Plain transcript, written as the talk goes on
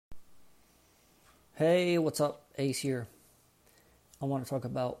Hey, what's up? Ace here. I want to talk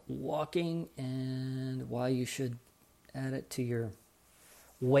about walking and why you should add it to your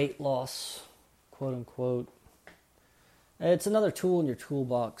weight loss, quote unquote. It's another tool in your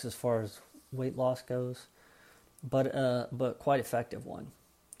toolbox as far as weight loss goes, but quite effective one.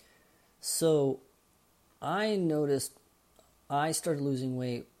 So I noticed I started losing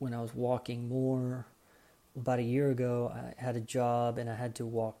weight when I was walking more. About a year ago, I had a job and I had to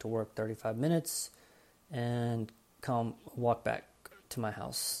walk to work 35 minutes and walk back to my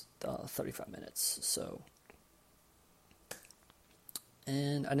house 35 minutes.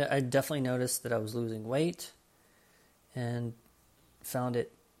 And I definitely noticed that I was losing weight and found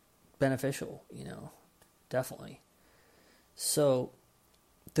it beneficial, definitely. So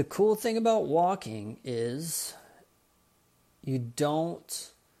the cool thing about walking is it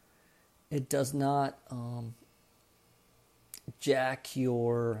does not jack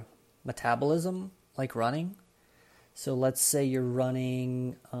your metabolism like running. So let's say you're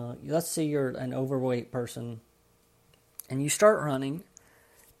running, let's say you're an overweight person and you start running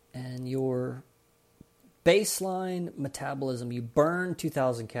and your baseline metabolism, you burn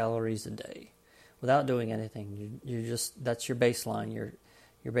 2,000 calories a day without doing anything. That's your baseline. Your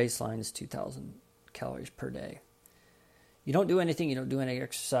baseline is 2,000 calories per day. You don't do anything, you don't do any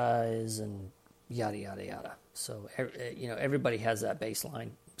exercise and yada, yada, yada. So, everybody has that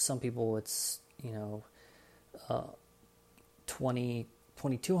baseline. Some people it's,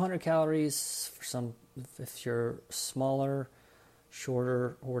 2,200 calories. For some, if you're smaller,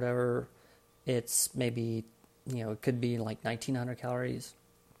 shorter, or whatever, it's maybe, it could be like 1,900 calories.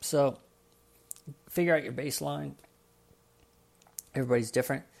 So figure out your baseline. Everybody's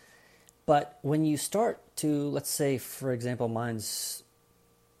different. But when you start to, let's say, for example, mine's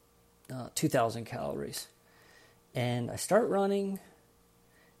 2,000 calories. And I start running,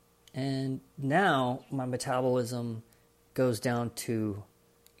 and now my metabolism goes down to,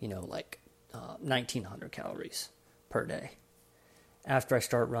 1,900 calories per day after I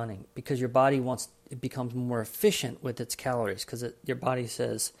start running, because your body it becomes more efficient with its calories, because your body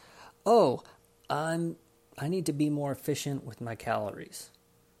says, oh, I need to be more efficient with my calories.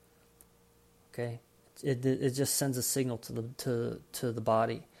 Okay, it just sends a signal to the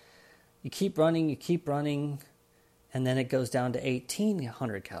body. You keep running, and then it goes down to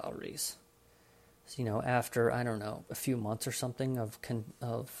 1,800 calories. So, after, I don't know, a few months or something of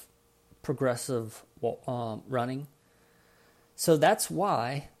progressive running. So that's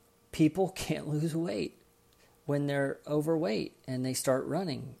why people can't lose weight when they're overweight and they start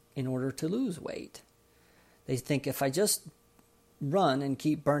running in order to lose weight. They think, if I just run and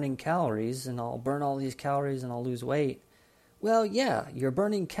keep burning calories and I'll burn all these calories and I'll lose weight. Well, yeah, you're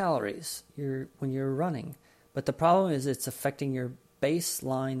burning calories when you're running. But the problem is it's affecting your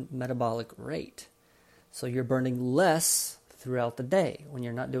baseline metabolic rate. So you're burning less throughout the day when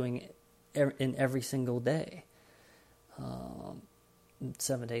you're not doing it in every single day.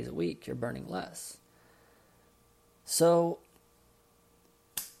 7 days a week, you're burning less. So,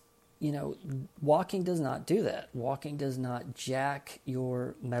 walking does not do that. Walking does not jack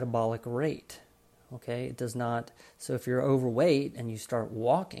your metabolic rate. Okay, it does not. So if you're overweight and you start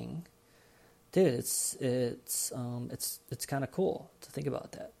walking, dude, it's kind of cool to think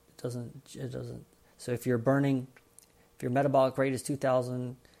about that. It doesn't. So if your metabolic rate is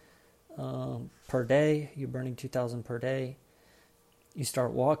 2,000 per day, you're burning 2,000 per day. You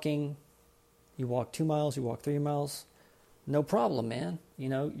start walking. You walk 2 miles. You walk 3 miles. No problem, man.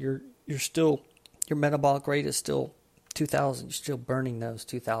 You're still, your metabolic rate is still 2,000. You're still burning those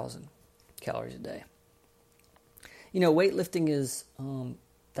 2,000 calories a day. Weightlifting is,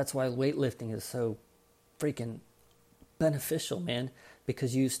 that's why weightlifting is so freaking beneficial, man,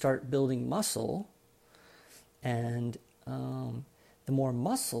 because you start building muscle, and the more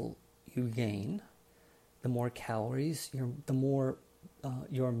muscle you gain, the more calories, the more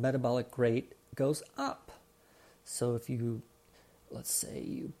your metabolic rate goes up. So if let's say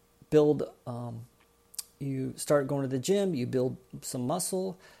you build, you start going to the gym, you build some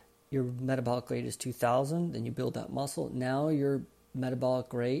muscle, your metabolic rate is 2,000, then you build that muscle. Now your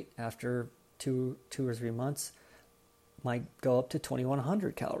metabolic rate after two or 3 months might go up to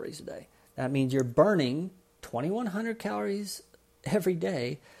 2,100 calories a day. That means you're burning 2,100 calories every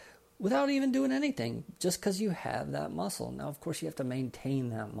day without even doing anything, just because you have that muscle. Now, of course, you have to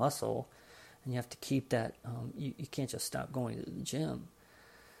maintain that muscle, and you have to keep that. You can't just stop going to the gym.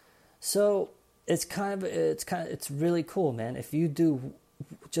 So it's really cool, man. If you do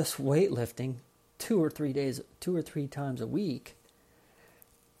just weightlifting 2 or 3 times a week,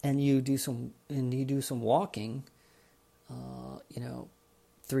 and you do some walking,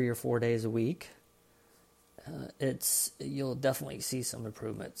 3 or 4 days a week, you'll definitely see some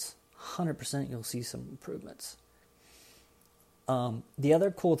improvements. 100% you'll see some improvements. The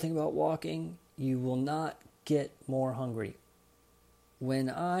other cool thing about walking, you will not get more hungry. When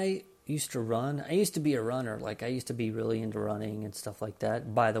I used to run, I used to be a runner. Like, I used to be really into running and stuff like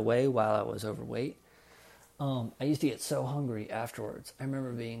that. By the way, while I was overweight, I used to get so hungry afterwards. I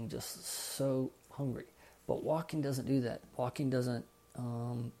remember being just so hungry. But walking doesn't do that. Walking doesn't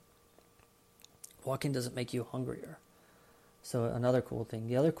make you hungrier. So another cool thing.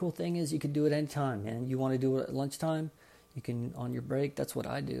 The other cool thing is you can do it anytime, man. You want to do it at lunchtime, you can on your break. That's what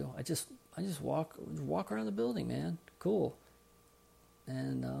I do. I just walk around the building, man. Cool.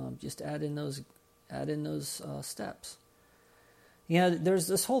 And just add in those steps. Yeah, there's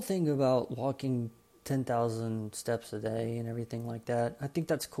this whole thing about walking 10,000 steps a day and everything like that. I think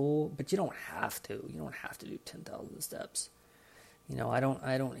that's cool, but you don't have to. You don't have to do 10,000 steps. You know, I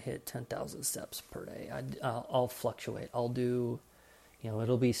don't hit 10,000 steps per day. I'll fluctuate. I'll do,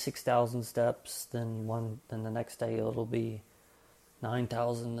 it'll be 6,000 steps. Then the next day it'll be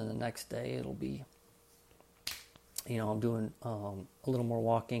 9,000. And the next day it'll be, I'm doing a little more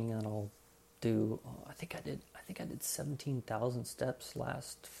walking, and I'll do. I think I did 17,000 steps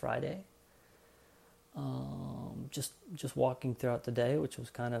last Friday. Just walking throughout the day, which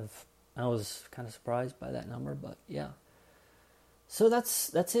was I was kind of surprised by that number, but yeah. So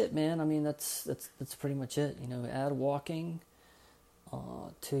that's it, man. I mean, that's pretty much it. Add walking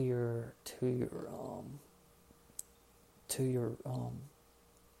to your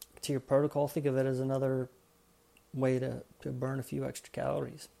protocol. Think of it as another way to burn a few extra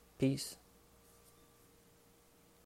calories. Peace.